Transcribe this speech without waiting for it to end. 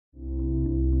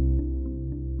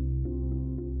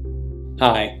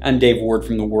Hi, I'm Dave Ward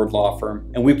from the Ward Law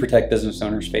Firm, and we protect business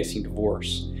owners facing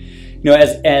divorce. You know,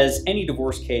 as any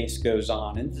divorce case goes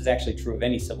on, and this is actually true of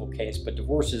any civil case, but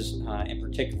divorces in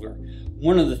particular,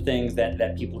 one of the things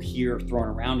that people hear thrown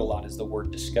around a lot is the word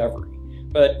discovery.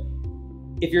 But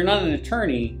if you're not an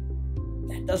attorney,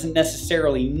 that doesn't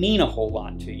necessarily mean a whole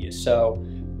lot to you. So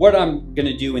what I'm going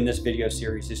to do in this video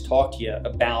series is talk to you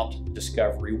about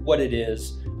discovery, what it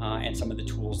is, and some of the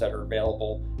tools that are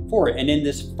available for it. And in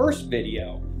this first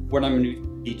video, what I'm going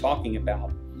to be talking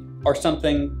about are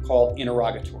something called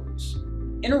interrogatories.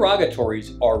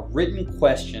 Interrogatories are written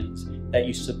questions that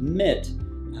you submit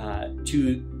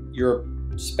to your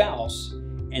spouse,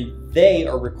 and they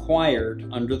are required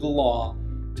under the law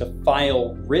to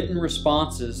file written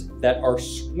responses that are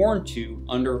sworn to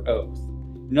under oath.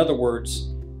 In other words,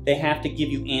 they have to give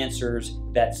you answers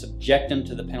that subject them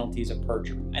to the penalties of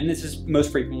perjury. And this is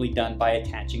most frequently done by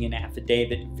attaching an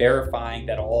affidavit verifying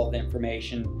that all of the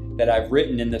information that I've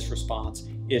written in this response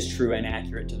is true and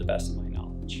accurate to the best of my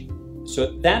knowledge.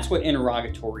 So that's what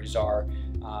interrogatories are.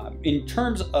 In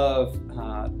terms of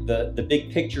the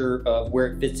big picture of where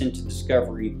it fits into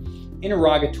discovery,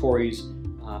 interrogatories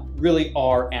really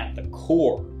are at the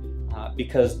core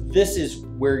because this is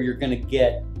where you're going to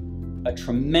get a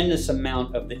tremendous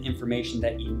amount of the information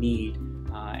that you need,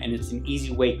 and it's an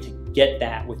easy way to get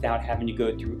that without having to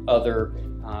go through other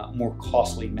more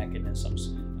costly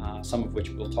mechanisms, some of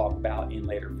which we'll talk about in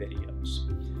later videos.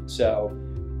 So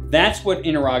that's what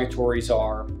interrogatories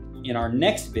are. In our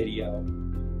next video,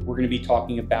 we're going to be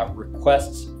talking about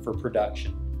requests for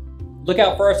production. Look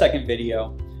out for our second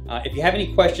video. If you have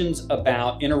any questions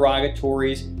about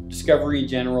interrogatories, discovery in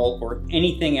general, or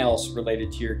anything else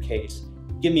related to your case,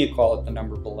 give me a call at the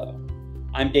number below.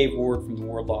 I'm Dave Ward from the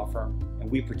Ward Law Firm,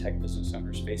 and we protect business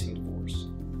owners facing divorce.